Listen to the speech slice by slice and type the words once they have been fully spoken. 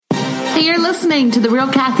Hey, you're listening to The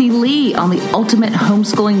Real Kathy Lee on the Ultimate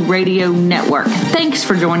Homeschooling Radio Network. Thanks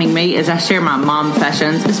for joining me as I share my mom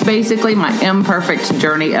sessions. It's basically my imperfect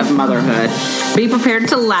journey of motherhood. Be prepared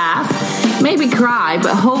to laugh, maybe cry,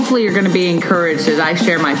 but hopefully you're going to be encouraged as I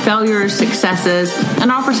share my failures, successes,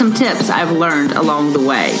 and offer some tips I've learned along the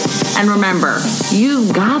way. And remember,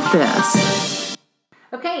 you got this.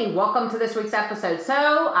 Okay, welcome to this week's episode.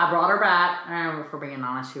 So, I brought her back. For being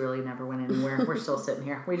honest, she really never went anywhere. We're still sitting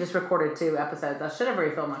here. We just recorded 2 episodes. I should have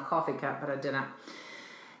refilled my coffee cup, but I didn't.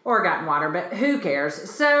 Or gotten water, but who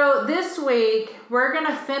cares? So, this week, we're going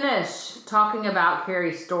to finish talking about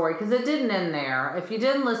Carrie's story, because it didn't end there. If you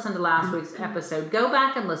didn't listen to last week's episode, go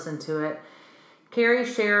back and listen to it. Carrie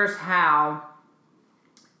shares how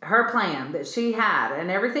her plan that she had,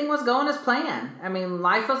 and everything was going as planned. I mean,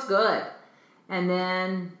 life was good. And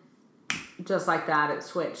then, just like that, it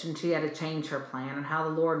switched, and she had to change her plan, and how the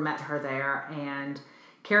Lord met her there and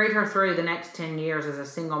carried her through the next 10 years as a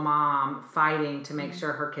single mom, fighting to make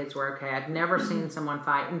sure her kids were okay. I've never seen someone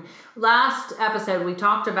fight. And last episode, we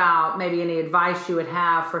talked about maybe any advice you would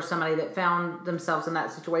have for somebody that found themselves in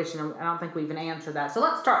that situation, and I don't think we even answered that. So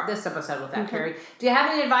let's start this episode with that, Carrie. Do you have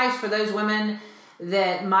any advice for those women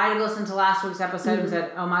that might have listened to last week's episode and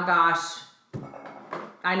said, oh my gosh,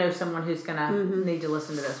 I know someone who's going to need to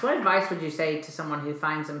listen to this? What advice would you say to someone who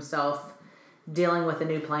finds himself dealing with a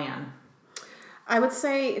new plan? I would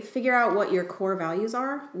say figure out what your core values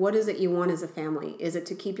are. What is it you want as a family? Is it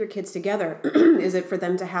to keep your kids together? Is it for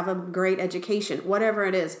them to have a great education? Whatever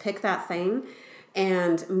it is, pick that thing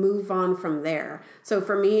and move on from there. So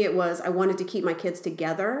for me, it was I wanted to keep my kids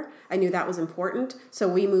together. I knew that was important. So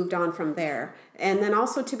we moved on from there. And then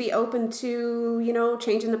also to be open to,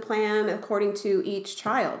 changing the plan according to each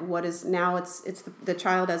child. What is now it's the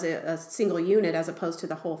child as a single unit as opposed to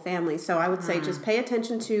the whole family. So I would say just pay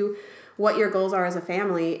attention to what your goals are as a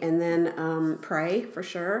family, and then pray for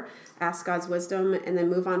sure, ask God's wisdom, and then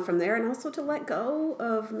move on from there. And also to let go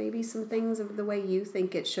of maybe some things of the way you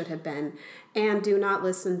think it should have been, and do not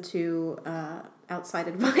listen to outside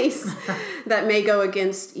advice that may go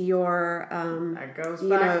against your that goes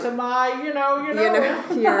back to my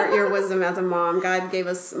your wisdom as a mom. God gave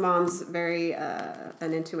us moms very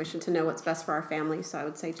an intuition to know what's best for our family. So I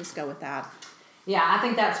would say just go with that. Yeah, I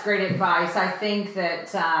think that's great advice. I think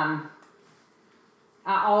that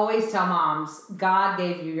I always tell moms, God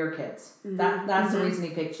gave you your kids. That's the reason He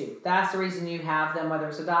picked you. That's the reason you have them, whether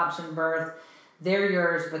it's adoption, birth. They're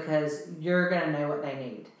yours because you're going to know what they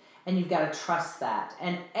need. And you've got to trust that.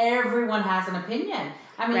 And everyone has an opinion.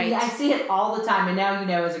 I mean, right. I see it all the time. And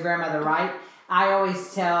now, as a grandmother, right? I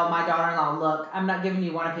always tell my daughter-in-law, look, I'm not giving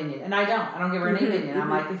you one opinion. And I don't give her any opinion. I'm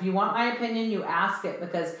like, if you want my opinion, you ask it,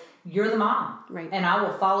 because you're the mom. Right. And I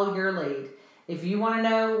will follow your lead. If you want to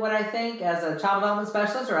know what I think as a child development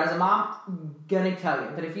specialist or as a mom, I'm going to tell you.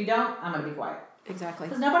 But if you don't, I'm going to be quiet. Exactly.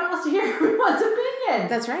 Because nobody wants to hear everyone's opinion.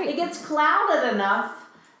 That's right. It gets clouded enough,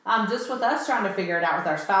 just with us trying to figure it out with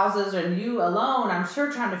our spouses, and you alone, I'm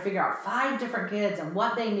sure trying to figure out 5 different kids and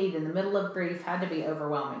what they need in the middle of grief had to be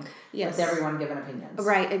overwhelming. Yes. With everyone giving opinions.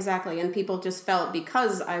 Right, exactly. And people just felt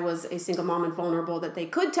because I was a single mom and vulnerable that they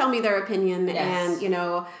could tell me their opinion. Yes.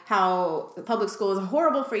 And, how public school is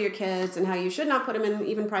horrible for your kids and how you should not put them in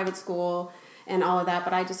even private school and all of that.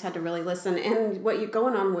 But I just had to really listen. And what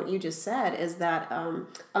you just said is that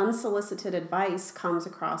unsolicited advice comes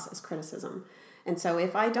across as criticism. And so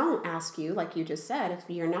if I don't ask you, like you just said, if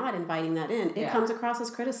you're not inviting that in, it comes across as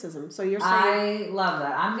criticism. So you're saying... I love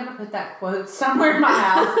that. I'm going to put that quote somewhere in my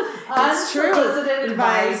house. It's true. Unsolicited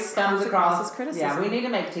advice comes across as criticism. Yeah, we need to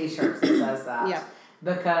make t-shirts that says that. Yeah.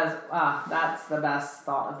 Because that's the best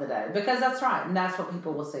thought of the day. Because that's right. And that's what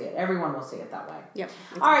people will see it. Everyone will see it that way. Yep.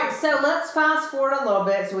 Exactly. All right. So let's fast forward a little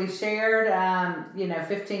bit. So we shared,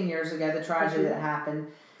 15 years ago, the tragedy that happened.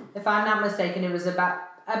 If I'm not mistaken, it was about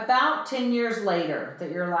 10 years later that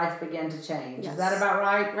your life began to change. Yes. Is that about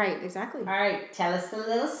right? Right, exactly. All right, tell us a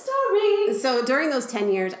little story. So during those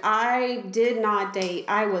 10 years, I did not date.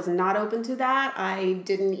 I was not open to that. I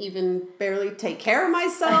didn't even barely take care of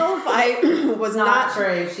myself. I was not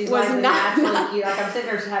true. She's was like naturally, like I'm sitting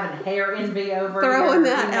there having hair envy over throwing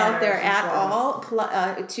that out there at all.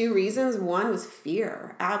 2 reasons. One was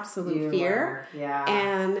fear, absolute fear. Yeah.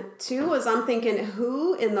 And 2 was I'm thinking,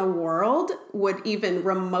 who in the world would even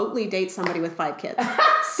remotely date somebody with 5 kids?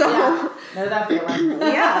 So know that feeling.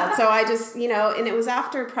 Yeah. So I just, and it was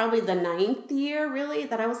after probably the 9th year really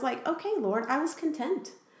that I was like, okay, Lord, I was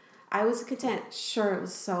content. Sure, it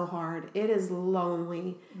was so hard. It is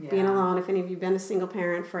lonely being alone. If any of you have been a single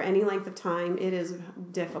parent for any length of time, it is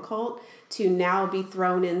difficult to now be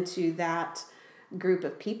thrown into that group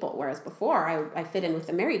of people, whereas before I fit in with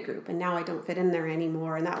the married group, and now I don't fit in there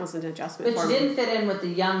anymore, and that was an adjustment for me. But you didn't fit in with the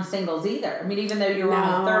young singles either. I mean, even though you were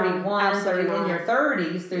on 31, 30, in your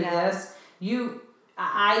 30s through this,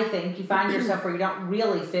 I think you find yourself where you don't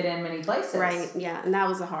really fit in many places. Right, yeah, and that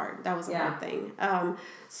was a hard thing.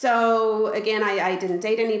 So again, I didn't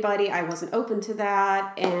date anybody. I wasn't open to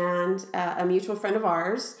that, and a mutual friend of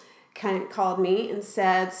ours kind of called me and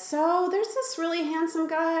said, so there's this really handsome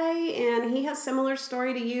guy, and he has similar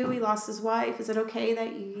story to you. He lost his wife. Is it okay that,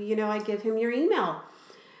 I give him your email?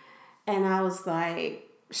 And I was like,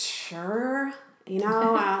 sure.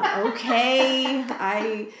 Okay.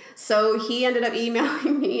 So he ended up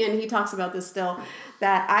emailing me, and he talks about this still,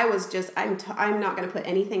 that I was I'm not going to put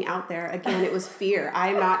anything out there. Again, it was fear.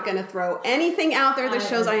 I'm not going to throw anything out there that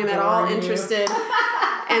shows I am at all interested.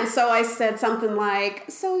 And so I said something like,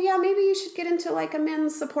 so yeah, maybe you should get into like a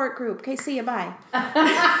men's support group. Okay, see you, bye.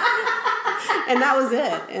 And that was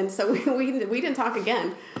it. And so we didn't talk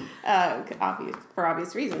again. For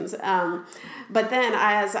obvious reasons. But then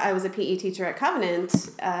as I was a PE teacher at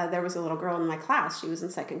Covenant, there was a little girl in my class. She was in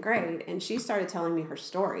second grade, and she started telling me her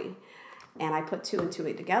story. And I put two and two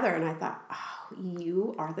together, and I thought, oh,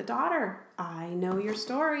 you are the daughter. I know your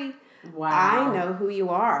story. Wow. I know who you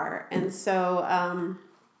are. And so,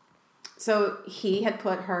 so he had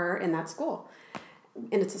put her in that school.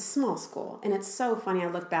 And it's a small school. And it's so funny. I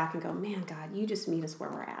look back and go, man, God, you just meet us where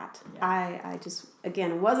we're at. Yeah. I just,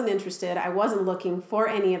 again, wasn't interested. I wasn't looking for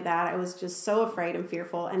any of that. I was just so afraid and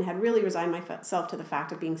fearful, and had really resigned myself to the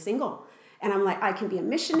fact of being single. And I'm like, I can be a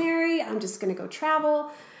missionary. I'm just going to go travel.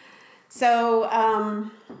 So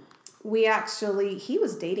he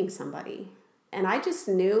was dating somebody. And I just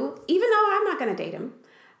knew, even though I'm not going to date him,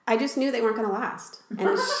 I just knew they weren't going to last.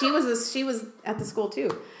 And she was at the school too.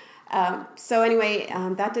 So anyway,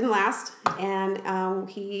 that didn't last, and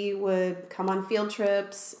he would come on field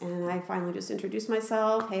trips, and I finally just introduced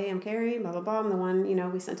myself. Hey, I'm Carrie, blah, blah, blah. I'm the one,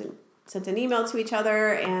 we sent an email to each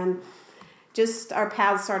other, and just our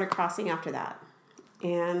paths started crossing after that.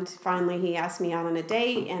 And finally he asked me out on a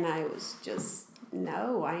date, and I was just,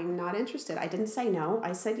 no, I'm not interested. I didn't say no.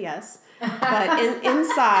 I said yes. But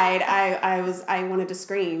inside, I wanted to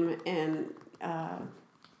scream, and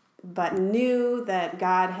but knew that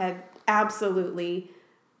God had absolutely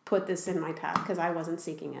put this in my path because I wasn't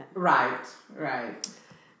seeking it. Right.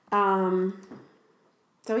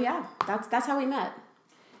 So yeah, that's how we met.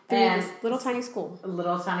 Through this little tiny school.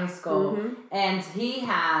 Mm-hmm. And he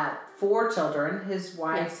had 4 children. His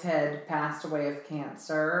wife had passed away of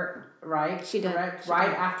cancer, right? She did. Correct? Right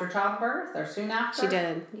after childbirth or soon after? She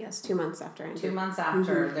did, yes, 2 months after. 2 months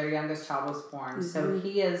after their youngest child was born. Mm-hmm. So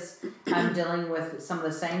he is dealing with some of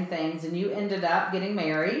the same things, and you ended up getting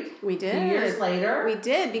married. We did. 2 years later. We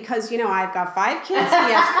did, because, I've got 5 kids. He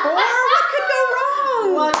has 4. What could go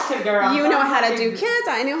wrong? What could go wrong? You know how to do kids.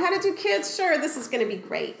 I knew how to do kids. Sure, this is going to be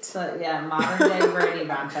great. So, yeah, modern day Brady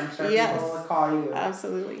Bunch, I'm sure people will call you.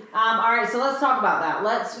 Absolutely. All right, so let's talk about that.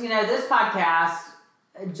 Let's, this podcast,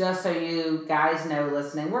 just so you guys know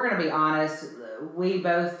listening, we're going to be honest. We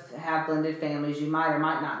both have blended families. You might or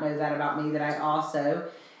might not know that about me, that I also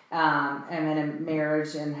am in a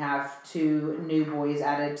marriage and have 2 new boys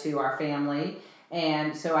added to our family.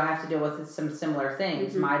 And so I have to deal with some similar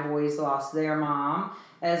things. Mm-hmm. My boys lost their mom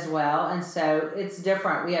as well. And so it's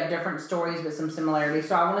different. We have different stories, but some similarities.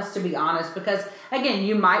 So I want us to be honest, because, again,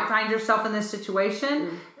 you might find yourself in this situation.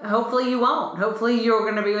 Mm-hmm. Hopefully you won't. Hopefully you're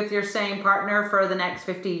going to be with your same partner for the next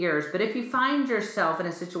 50 years. But if you find yourself in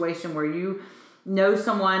a situation where you know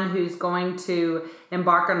someone who's going to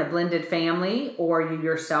embark on a blended family, or you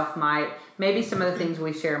yourself might, maybe some of the things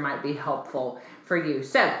we share might be helpful for you.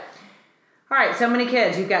 So, all right, so many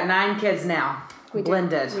kids. You've got 9 kids now. We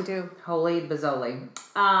blended. We do. Holy Bazzoli.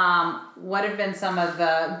 What have been some of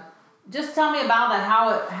the... Just tell me about that,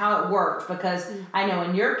 how it worked, because I know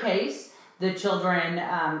in your case, the children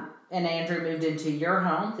and Andrew moved into your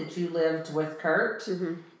home that you lived with Kurt.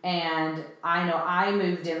 Mm-hmm. And I know I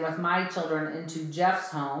moved in with my children into Jeff's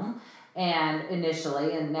home, and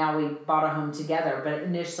initially, and now we bought a home together, but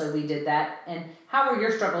initially we did that. And how were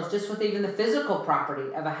your struggles just with even the physical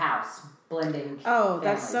property of a house? Blending families.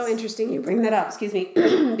 That's so interesting you bring that up, excuse me,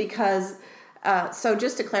 because, so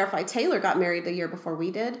just to clarify, Taylor got married the year before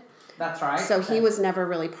we did. That's right. So he was never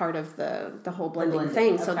really part of the whole blending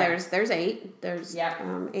thing. So there's 8. There's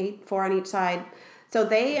 8, 4 on each side. So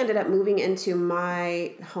they ended up moving into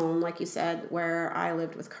my home, like you said, where I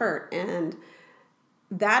lived with Kurt. And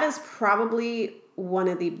that is probably one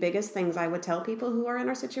of the biggest things I would tell people who are in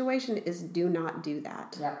our situation is do not do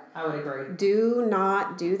that. Yeah, I would agree. Do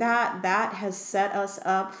not do that. That has set us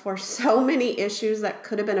up for so many issues that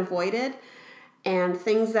could have been avoided. and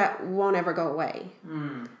things that won't ever go away.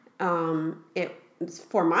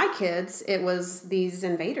 For my kids, it was these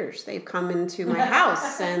invaders. They've come into my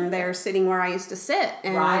house and they're sitting where I used to sit,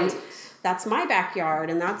 and that's my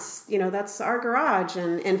backyard, and that's our garage.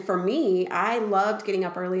 And for me, I loved getting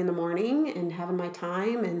up early in the morning and having my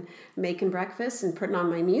time and making breakfast and putting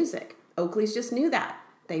on my music. Oakleys just knew that.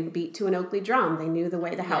 They beat to an Oakley drum. They knew the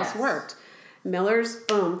way the house worked. Millers,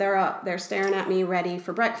 boom, they're up. They're staring at me, ready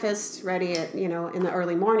for breakfast, ready at, in the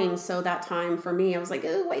early morning. So that time for me, I was like,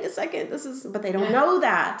 oh, wait a second, but they don't know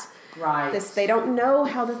that. Right. They don't know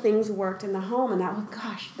how the things worked in the home. And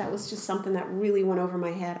that was just something that really went over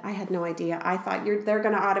my head. I had no idea. I thought they're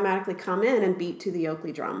going to automatically come in and beat to the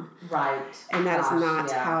Oakley drum. Right. And that is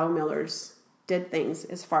not how Millers did things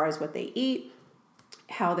as far as what they eat,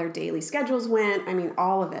 how their daily schedules went. I mean,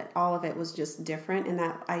 all of it was just different, and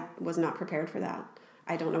that I was not prepared for that.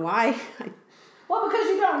 I don't know why. Well, because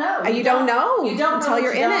you don't know. You don't know. You don't until know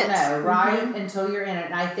you're you in don't it. Know, right? Mm-hmm. Until you're in it.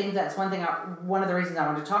 And I think that's one of the reasons I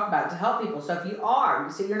wanted to talk about it, to help people. So if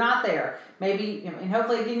you're not there, maybe, and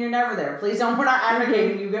hopefully again, you're never there. Please don't, we're not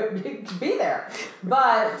advocating you be there.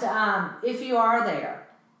 But if you are there,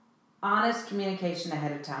 honest communication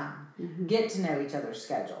ahead of time. Mm-hmm. Get to know each other's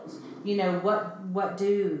schedules. What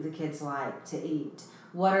do the kids like to eat?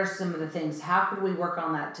 What are some of the things? How could we work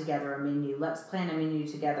on that together, a menu? Let's plan a menu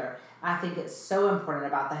together. I think it's so important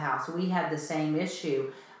about the house. We had the same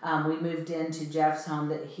issue. We moved into Jeff's home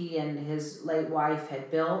that he and his late wife had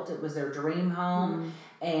built. It was their dream home. Mm-hmm.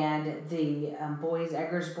 And the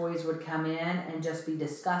Eggers boys would come in and just be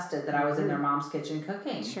disgusted that I was in their mom's kitchen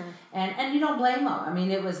cooking. Sure. And you don't blame them. I mean,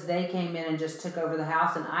 they came in and just took over the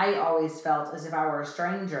house, and I always felt as if I were a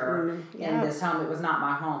stranger in this home. It was not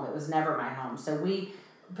my home. It was never my home. So we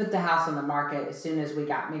put the house on the market as soon as we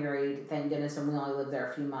got married, thank goodness, and we only lived there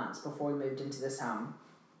a few months before we moved into this home.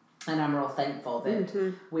 And I'm real thankful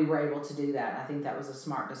that we were able to do that. I think that was a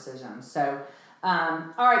smart decision. So,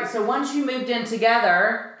 all right, so once you moved in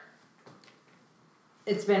together,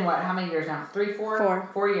 it's been how many years now? 3, 4?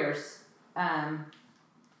 4 years.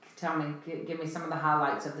 Tell me, give me some of the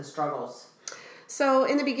highlights of the struggles. So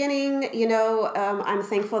in the beginning, I'm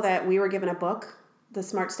thankful that we were given a book, The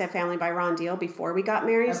Smart Step Family by Ron Deal, before we got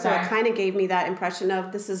married. Okay. So it kind of gave me that impression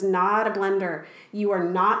of, this is not a blender. You are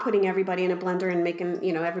not putting everybody in a blender and making,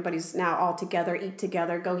 everybody's now all together, eat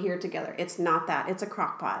together, go here together. It's not that. It's a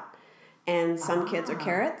crock pot. And some kids are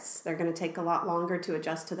carrots. They're going to take a lot longer to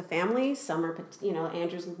adjust to the family. Some are,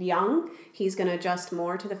 Andrew's young. He's going to adjust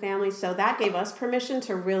more to the family. So that gave us permission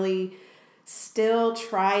to really still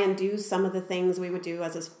try and do some of the things we would do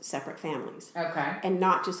as separate families. Okay. And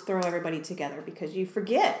not just throw everybody together, because you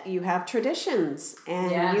forget you have traditions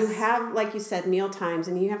and you have, like you said, meal times,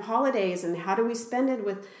 and you have holidays, and how do we spend it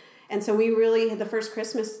with, and so we really, the first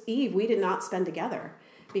Christmas Eve, we did not spend together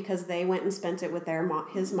because they went and spent it with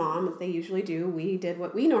his mom, as they usually do. We did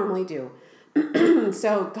what we normally do.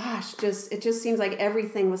 So gosh, it just seems like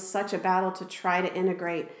everything was such a battle to try to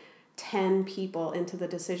integrate 10 people into the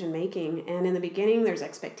decision making. And in the beginning, there's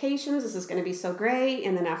expectations. This is going to be so great.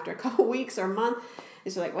 And then after a couple weeks or a month,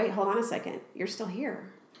 it's like, wait, hold on a second. You're still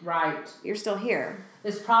here. Right. You're still here.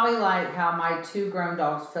 It's probably like how my 2 grown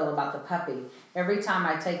dogs feel about the puppy. Every time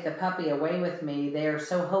I take the puppy away with me, they are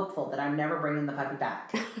so hopeful that I'm never bringing the puppy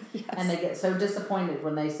back. Yes. And they get so disappointed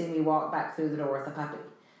when they see me walk back through the door with the puppy.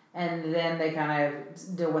 And then they kind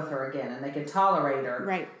of deal with her again, and they can tolerate her.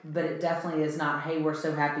 Right. But it definitely is not, hey, we're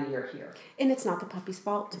so happy you're here. And it's not the puppy's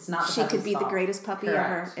fault. It's not the She puppy's could be fault. the greatest puppy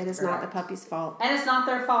Correct. Ever. It is not the puppy's fault. And it's not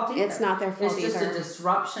their fault either. It's not their fault either. It's just a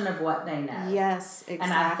disruption of what they know. Yes, exactly.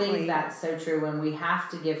 And I think that's so true, when we have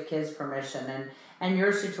to give kids permission. And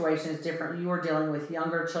your situation is different. You were dealing with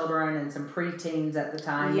younger children and some preteens at the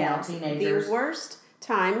time, now teenagers. The worst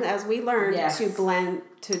time, as we learned,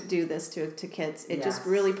 to do this to kids. It just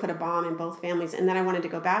really put a bomb in both families. And then I wanted to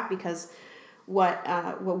go back, because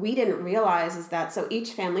what we didn't realize is that, so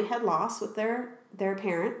each family had lost with their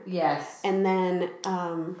parent. Yes. And then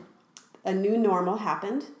a new normal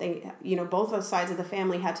happened. They, both sides of the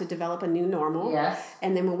family had to develop a new normal. Yes.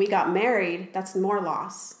 And then when we got married, that's more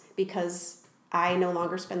loss, because I no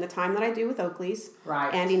longer spend the time that I do with Oakleys.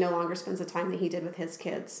 Right. Andy no longer spends the time that he did with his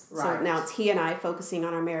kids. Right. So now it's he and I focusing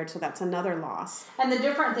on our marriage, so that's another loss. And the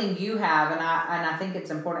different thing you have, and I think it's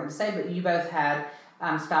important to say, but you both had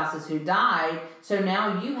spouses who died, so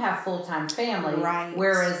now you have full-time family. Right.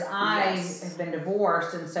 Whereas I have been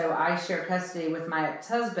divorced, and so I share custody with my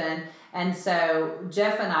ex-husband, and so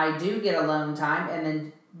Jeff and I do get alone time, and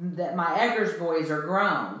then that my Eggers boys are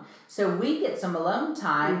grown. So we get some alone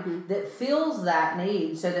time that fills that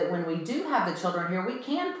need, so that when we do have the children here, we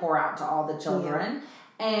can pour out to all the children.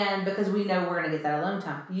 And because we know we're going to get that alone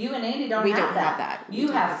time. You and Andy don't have that. We You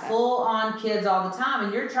don't have have that. full-on kids all the time,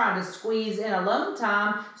 and you're trying to squeeze in alone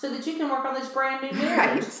time so that you can work on this brand new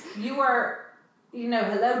marriage. Right. You are,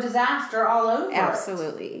 hello disaster all over.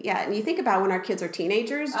 Absolutely. Yeah. And you think about when our kids are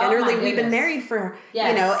teenagers, Oh, generally my we've been goodness. married for,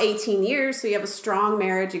 Yes. 18 years. So you have a strong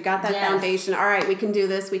marriage. You got that Yes. foundation. All right, we can do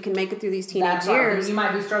this. We can make it through these teenage That's right. years. You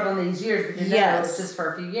might be struggling these years, but Yes. it's just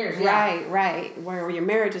for a few years. Yeah. Right. Where your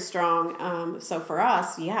marriage is strong. So for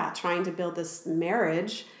us, trying to build this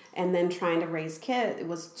marriage and then trying to raise kids, it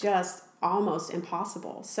was just almost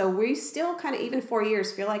impossible. So we still kind of, even 4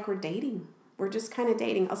 years, feel like we're dating. We're just kind of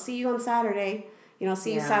dating. I'll see you on Saturday. I'll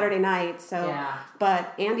see you Saturday night. So,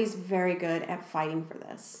 but Andy's very good at fighting for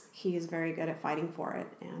this. He is very good at fighting for it,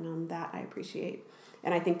 and that I appreciate.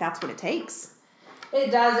 And I think that's what it takes.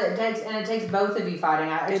 It does. It takes both of you fighting.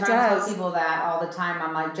 I try to tell people that all the time.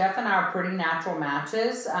 I'm like, Jeff and I are pretty natural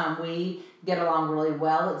matches. We get along really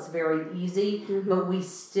well. It's very easy, but we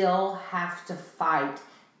still have to fight.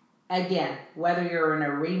 Again, whether you're in a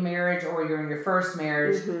remarriage or you're in your first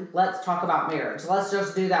marriage, let's talk about marriage. Let's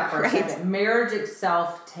just do that for a second. Marriage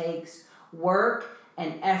itself takes work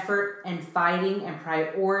and effort and fighting and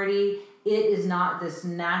priority. It is not this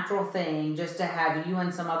natural thing just to have you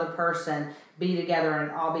and some other person be together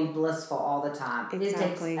and all be blissful all the time.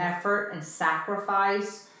 Exactly. It takes effort and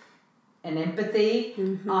sacrifice and empathy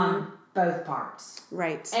on both parts.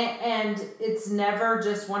 Right. And it's never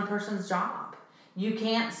just one person's job. You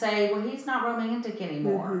can't say, well, he's not romantic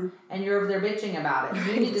anymore, and you're over there bitching about it.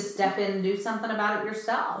 You need to step in and do something about it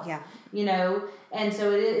yourself. Yeah. And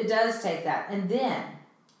so it does take that. And then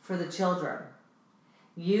for the children,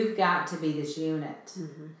 you've got to be this unit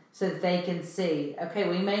so that they can see, okay,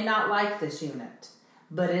 we may not like this unit,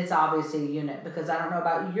 but it's obviously a unit, because I don't know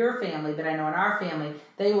about your family, but I know in our family,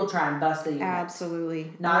 they will try and bust the unit.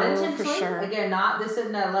 Absolutely. Not intentionally. For sure. Again, this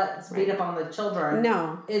isn't let's beat up on the children.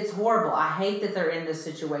 No. It's horrible. I hate that they're in this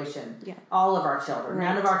situation. Yeah. All of our children. Right.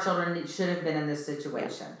 None of our children should have been in this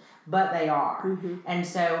situation, but they are. And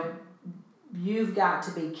so you've got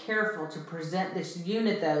to be careful to present this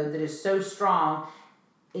unit, though, that is so strong.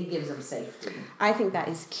 It gives them safety. I think that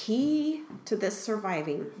is key to this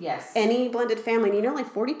surviving. Yes. Any blended family. And like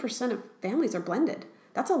 40% of families are blended.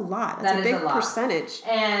 That's a lot. That's a big percentage.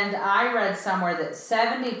 And I read somewhere that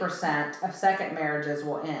 70% of second marriages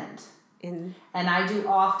will end. And I do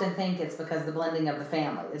often think it's because the blending of the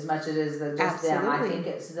family, as much as it is the just them. I think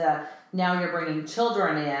it's now you're bringing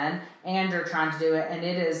children in and you're trying to do it, and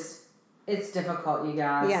it's difficult, you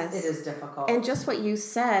guys. Yes. It is difficult. And just what you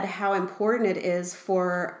said, how important it is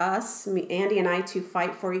for us, Andy and I, to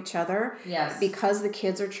fight for each other. Yes. Because the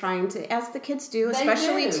kids are trying to, as the kids do,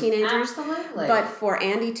 especially teenagers. Absolutely. But for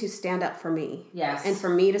Andy to stand up for me. Yes. And for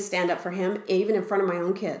me to stand up for him, even in front of my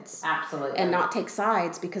own kids. Absolutely. And not take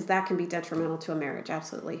sides, because that can be detrimental to a marriage.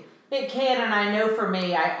 Absolutely. It can, and I know for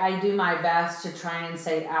me, I do my best to try and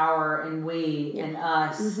say our and we and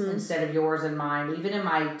us instead of yours and mine. Even in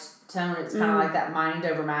my tone, it's kind of like that mind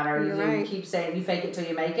over matter. You keep saying, you fake it till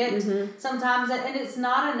you make it sometimes, and it's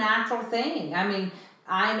not a natural thing. I mean,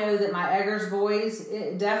 I know that my Eggers boys,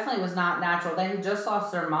 it definitely was not natural. They had just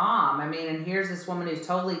lost their mom. I mean, and here's this woman who's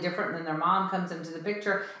totally different than their mom comes into the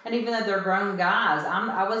picture. And even though they're grown guys,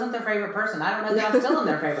 I wasn't their favorite person. I don't know that I'm still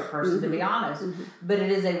their favorite person, to be honest. But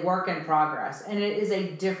it is a work in progress. And it is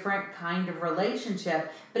a different kind of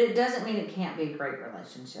relationship. But it doesn't mean it can't be a great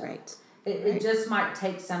relationship. Right. It just might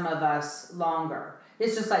take some of us longer.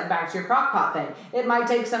 It's just like back to your crock pot thing. It might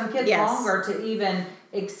take some kids longer to even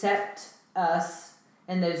accept us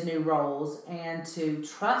in those new roles and to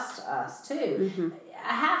trust us too.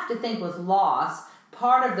 I have to think with loss,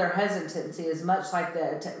 part of their hesitancy is much like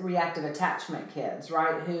the reactive attachment kids,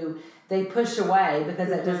 right? Who they push away because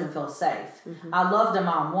that doesn't feel safe. I loved a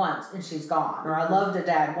mom once and she's gone, or I loved a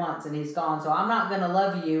dad once and he's gone, so I'm not going to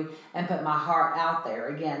love you and put my heart out there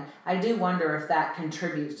again. I do wonder if that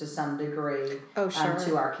contributes to some degree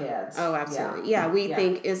to our kids. Oh, absolutely. Yeah, we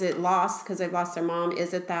think, is it loss because they've lost their mom?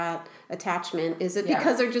 Is it that attachment? Is it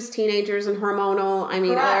because they're just teenagers and hormonal? I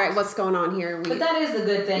mean, all right, what's going on here? But that is the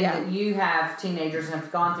good thing that you have teenagers and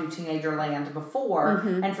have gone through teenager land before.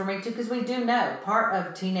 And for me too, because we do know part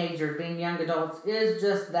of teenagers being young adults is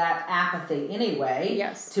just that apathy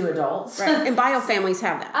anyway to adults. Right. And bio families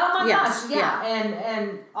have that. Oh my gosh, yeah.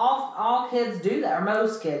 And all kids do that, or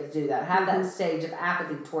most kids do that, have that stage of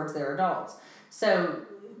apathy towards their adults. So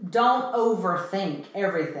don't overthink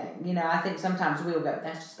everything. You know, I think sometimes we'll go,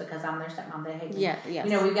 that's just because I'm their stepmom, they hate me. Yeah, yes.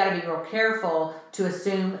 You know, we've got to be real careful to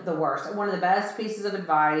assume the worst. One of the best pieces of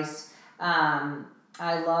advice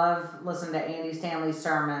I love listening to Andy Stanley's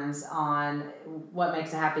sermons on what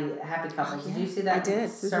makes a happy couple. Oh, yeah. Did you see that I did.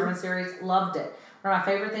 sermon series? Loved it. One of my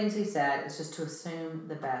favorite things he said is just to assume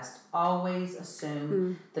the best. Always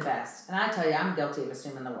assume the best. And I tell you, I'm guilty of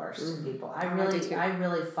assuming the worst in people. I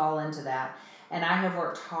really fall into that. And I have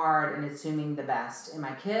worked hard in assuming the best in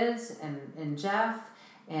my kids and in Jeff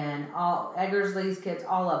and all Eggersley's kids,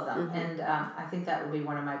 all of them. And I think that would be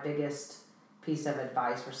one of my biggest piece of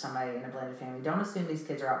advice for somebody in a blended family. Don't assume these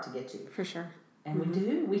kids are out to get you. For sure. And we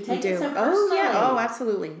do. We take it so personally. Oh, yeah. Oh,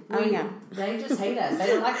 absolutely. They just hate us. They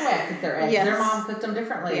don't like the way I cook their eggs. Yes. Their mom cooked them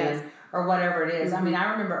differently. Yes. Or whatever it is. I mean,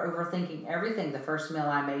 I remember overthinking everything. The first meal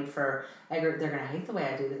I made for Egger, they're going to hate the way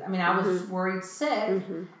I do this. I mean, I was worried sick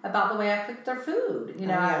about the way I cooked their food. You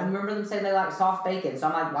know, I remember them saying they like soft bacon. So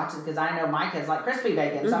I'm like watching, because I know my kids like crispy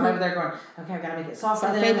bacon. So I'm over there going, okay, I've got to make it soft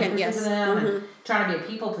for them and crispy for them. And trying to be a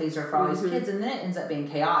people pleaser for all these kids. And then it ends up being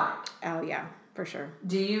chaotic. Oh, yeah, for sure.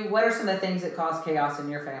 What are some of the things that cause chaos in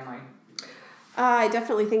your family? I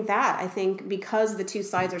definitely think that. I think because the two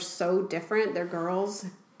sides are so different, they're girls,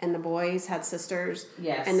 and the boys had sisters.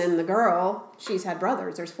 Yes. And then the girl, she's had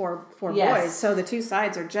brothers. There's four boys. So the two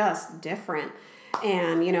sides are just different.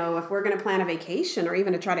 And, you know, if we're going to plan a vacation or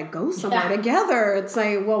even to try to go somewhere together, it's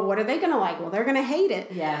like, well, what are they going to like? Well, they're going to hate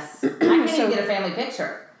it. Yes. I can't even get a family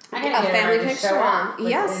picture. I can't get a family picture.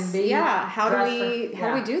 Yes. Yeah. How do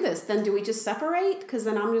we do this? Then do we just separate? Because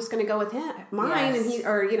then I'm just going to go with mine and he,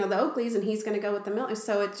 or, you know, the Oakleys, and he's going to go with the Miller.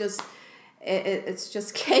 So it just... It's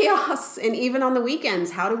just chaos. And even on the weekends,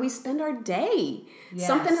 how do we spend our day? Yes.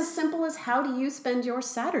 Something as simple as, how do you spend your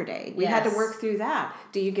Saturday? We had to work through that.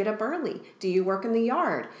 Do you get up early? Do you work in the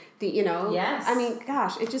yard? Yes. I mean,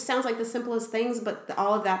 gosh, it just sounds like the simplest things, but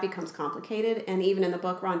all of that becomes complicated. And even in the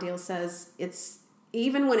book, Ron Deal says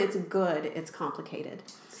even when it's good, it's complicated.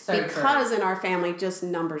 So because true. In our family, just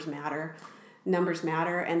numbers matter,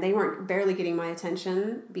 and they weren't barely getting my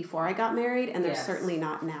attention before I got married, and they're certainly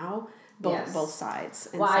not now. Both sides.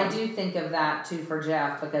 And I do think of that too for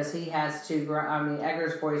Jeff, because he has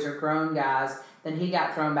Egger's boys are grown guys. Then he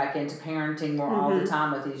got thrown back into parenting more all the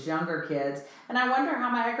time with these younger kids. And I wonder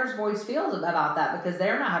how my Egger's boys feel about that, because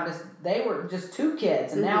they're not they were just 2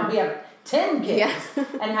 kids, and now we have 10 kids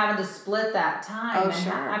and having to split that time. Oh, and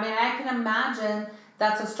sure. I mean, I can imagine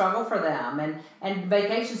that's a struggle for them. And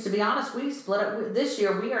vacations, to be honest, we split it. This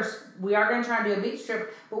year we are going to try and do a beach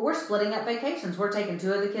trip, but we're splitting up vacations. We're taking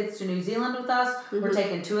 2 of the kids to New Zealand with us. We're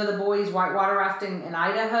taking 2 of the boys whitewater rafting in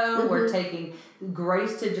Idaho. We're taking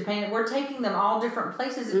Grace to Japan. We're taking them all different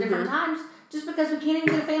places at different times, just because we can't even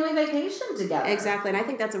get a family vacation together. Exactly. And I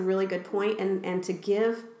think that's a really good point. And to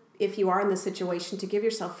give, if you are in this situation, to give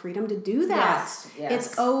yourself freedom to do that. Yes.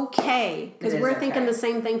 It's okay. Because we're thinking the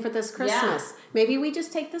same thing for this Christmas. Yeah. Maybe we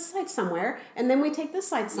just take this side somewhere, and then we take this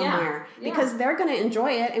side somewhere. Yeah. Because they're going to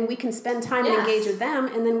enjoy it, and we can spend time and engage with them,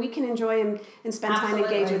 and then we can enjoy and spend time and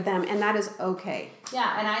engage with them, and that is okay.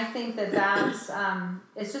 Yeah, and I think that's,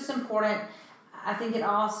 it's just important. I think it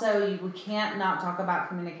also, we can't not talk about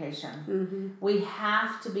communication. We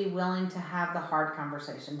have to be willing to have the hard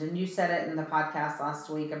conversations. And you said it in the podcast last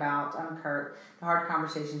week about Kurt, the hard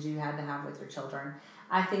conversations you had to have with your children.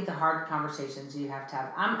 I think the hard conversations you have to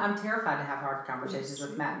have. I'm terrified to have hard conversations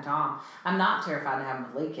with Matt and Tom. I'm not terrified to have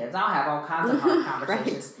them with Lee kids. I'll have all kinds of hard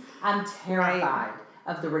conversations. I'm terrified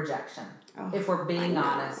of the rejection. If we're being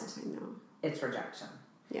honest, it's rejection.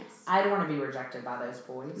 Yes. I don't want to be rejected by those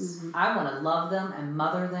boys. I want to love them and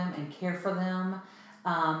mother them and care for them.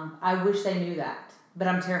 I wish they knew that, but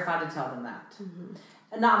I'm terrified to tell them that.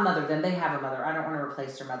 Not mother them. They have a mother. I don't want to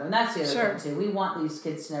replace their mother. And that's the other thing, too. We want these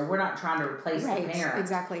kids to know we're not trying to replace the parent.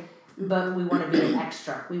 Exactly. But we want to be an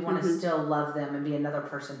extra. We want to still love them and be another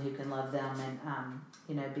person who can love them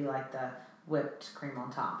and, be like the whipped cream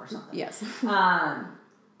on top or something. Yes.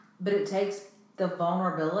 But it takes the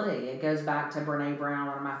vulnerability. It goes back to Brene Brown,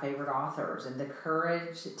 one of my favorite authors, and the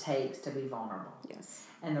courage it takes to be vulnerable. Yes.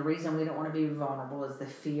 And the reason we don't want to be vulnerable is the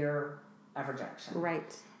fear of rejection.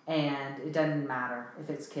 Right. And it doesn't matter if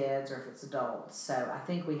it's kids or if it's adults. So I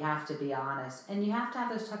think we have to be honest. And you have to have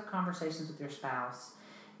those tough conversations with your spouse.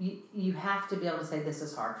 You have to be able to say, this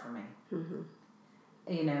is hard for me.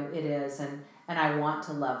 It is. And I want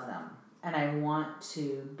to love them. And I want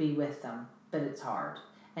to be with them. But it's hard.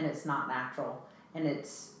 And it's not natural. And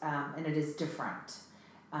it's and it is different.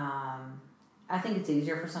 I think it's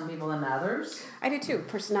easier for some people than others. I do too.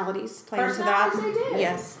 Personalities play into that. They do.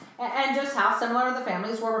 Yes. And just how similar the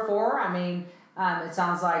families were before. I mean, it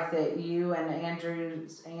sounds like that you and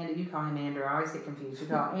Andy, you call him Andrew. I always get confused. You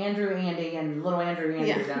call Andrew Andy and little Andrew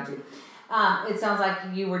Andrew, don't you? It sounds like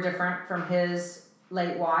you were different from his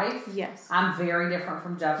late wife. Yes. I'm very different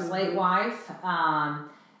from Jeff's late wife.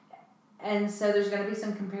 And so there's going to be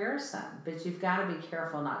some comparison, but you've got to be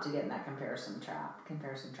careful not to get in that comparison trap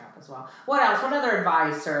as well. What else? What other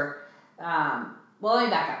advice or, well, let me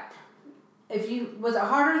back up. Was it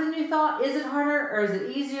harder than you thought? Is it harder, or is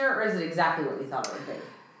it easier, or is it exactly what you thought it would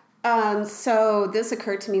be? So this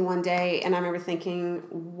occurred to me one day, and I remember thinking,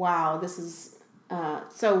 wow, this is,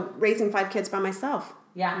 so raising 5 kids by myself.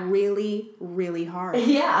 Yeah. Really, really hard.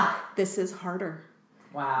 Yeah. This is harder.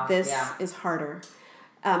 Wow. This is harder.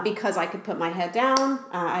 Because I could put my head down.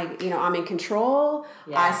 I'm in control.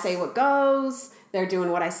 Yes. I say what goes. They're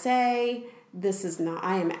doing what I say. This is not,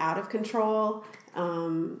 I am out of control.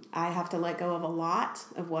 I have to let go of a lot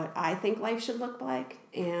of what I think life should look like,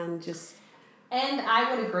 and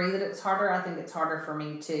I would agree that it's harder. I think it's harder for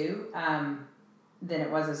me too, than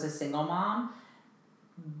it was as a single mom,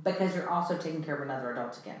 because you're also taking care of another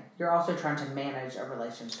adult again. You're also trying to manage a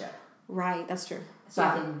relationship. Right, that's true. So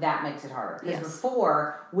I think that makes it harder. Because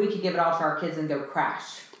before, we could give it all to our kids and go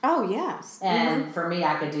crash. Oh, yes. And for me,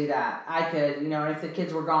 I could do that. I could, if the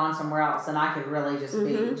kids were gone somewhere else, then I could really just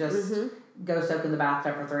go soak in the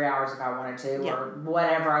bathtub for 3 hours if I wanted to, or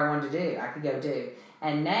whatever I wanted to do, I could go do.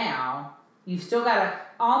 And now, you've still got to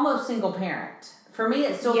almost single parent. For me,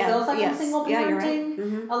 it still feels like I'm single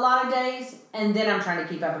parenting a lot of days, and then I'm trying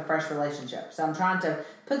to keep up a fresh relationship. So I'm trying to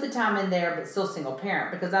put the time in there, but still single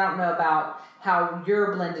parent, because I don't know about how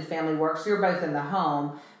your blended family works. You're both in the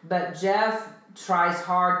home, but Jeff tries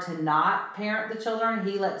hard to not parent the children.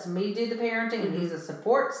 He lets me do the parenting, and he's a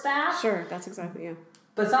support staff. Sure, that's exactly you.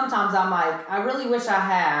 But sometimes I'm like, I really wish I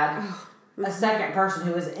had a second person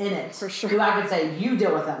who was in it. For sure. Who I could say, you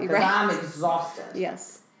deal with them, because I'm exhausted.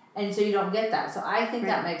 Yes. And so you don't get that. So I think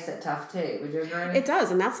that makes it tough too. Would you agree? It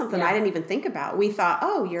does, and that's something I didn't even think about. We thought,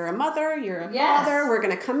 oh, you're a mother, you're a father, we're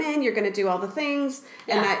going to come in, you're going to do all the things.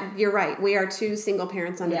 Yeah. And that you're right. We are 2 single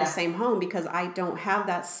parents under the same home, because I don't have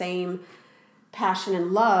that same passion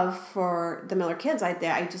and love for the Miller kids.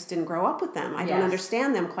 I just didn't grow up with them. I don't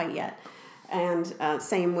understand them quite yet. And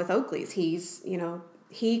same with Oakley's. He's,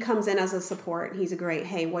 he comes in as a support. He's a great,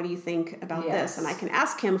 hey, what do you think about this? And I can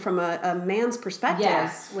ask him from a man's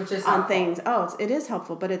perspective which is on things. Oh, it is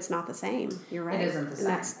helpful, but it's not the same. You're right. It isn't the same.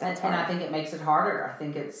 That's and I think it makes it harder. I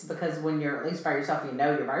think it's because when you're at least by yourself,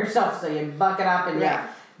 you're by yourself, so you buck it up and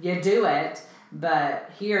you do it.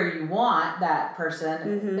 But here you want that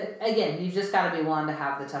person. But again, you've just got to be willing to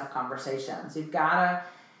have the tough conversations. You've got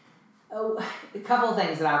to... a couple of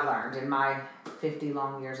things that I've learned in my 50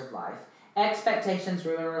 long years of life. Expectations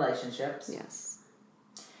ruin relationships. Yes.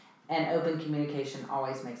 And open communication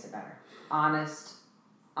always makes it better. Honest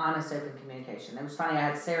open communication. It was funny, I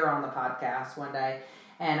had Sarah on the podcast one day,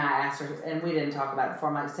 and I asked her, and we didn't talk about it before.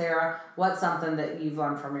 I'm like, Sarah, what's something that you've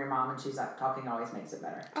learned from your mom? And she's like, talking always makes it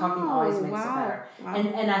better. Talking always makes it better. Wow.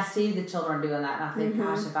 And I see the children doing that, and I think,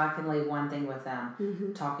 gosh, if I can leave one thing with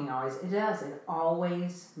them, talking always, it does. It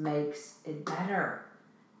always makes it better.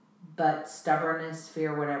 But stubbornness,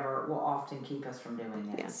 fear, whatever, will often keep us from doing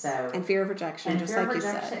it. Yes. So, and fear of rejection, just like you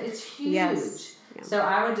said. It's huge. Yes. Yeah. So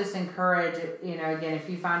I would just encourage, again, if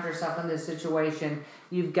you find yourself in this situation,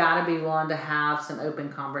 you've got to be willing to have some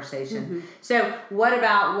open conversation. So what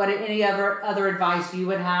any other advice you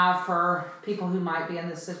would have for people who might be in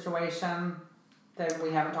this situation that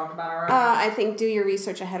we haven't talked about already? I think do your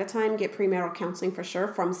research ahead of time. Get premarital counseling for sure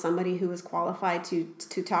from somebody who is qualified to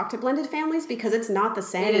talk to blended families, because it's not the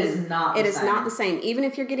same. It is not the same. Even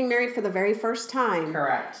if you're getting married for the very first time.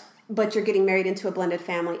 Correct. But you're getting married into a blended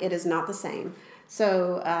family, it is not the same.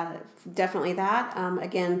 So definitely that.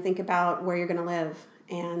 Again, think about where you're going to live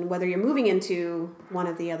and whether you're moving into one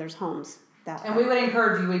of the other's homes. And we would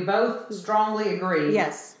encourage you, we both strongly agree.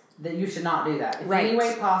 Yes. That you should not do that. If any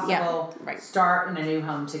way possible, start in a new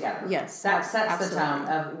home together. Yes. That sets the tone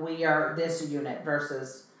of we are this unit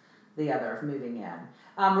versus the other of moving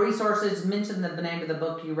in. Resources, mention the name of the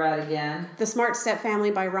book you read again. The Smart Step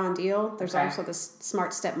Family by Ron Deal. There's also the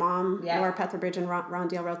Smart Step Mom. Laura Petherbridge and Ron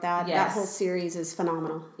Deal wrote that. Yes. That whole series is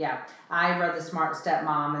phenomenal. Yeah. I read the Smart Step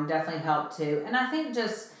Mom and definitely helped too. And I think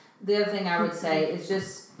just the other thing I would say is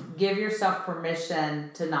just give yourself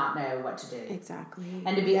permission to not know what to do. Exactly.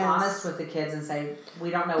 And to be honest with the kids and say,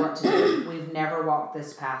 we don't know what to do. We've never walked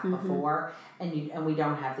this path before, and we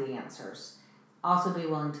don't have the answers. Also be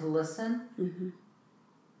willing to listen.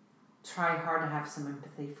 Try hard to have some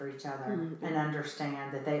empathy for each other and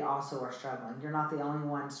understand that they also are struggling. You're not the only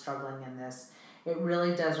one struggling in this. It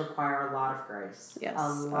really does require a lot of grace. Yes. A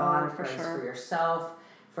lot of grace for yourself,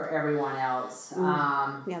 for everyone else.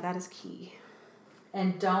 That is key.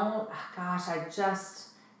 And don't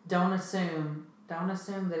assume don't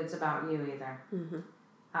assume that it's about you either. Mm-hmm.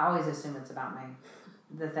 I always assume it's about me.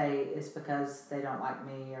 That it's because they don't like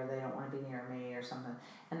me or they don't want to be near me or something.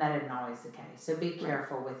 And that isn't always the case. So be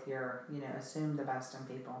careful with your, assume the best in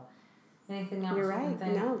people. Anything else? You're right.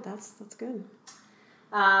 No, that's good.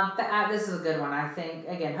 This is a good one, I think.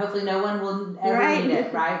 Again, hopefully no one will ever need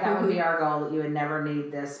it, right? That would be our goal, that you would never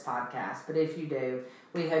need this podcast. But if you do,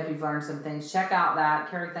 we hope you've learned some things. Check out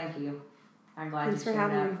that. Carrie, thank you. I'm glad you showed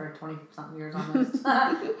up for 20-something years almost.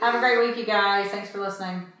 Have a great week, you guys. Thanks for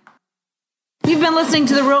listening. You've been listening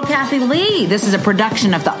to The Real Kathy Lee. This is a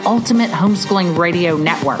production of the Ultimate Homeschooling Radio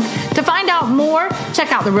Network. To find out more,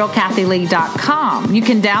 check out therealkathylee.com. You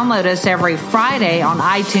can download us every Friday on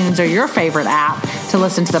iTunes or your favorite app to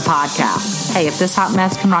listen to the podcast. Hey, if this hot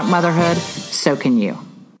mess can rock motherhood, so can you.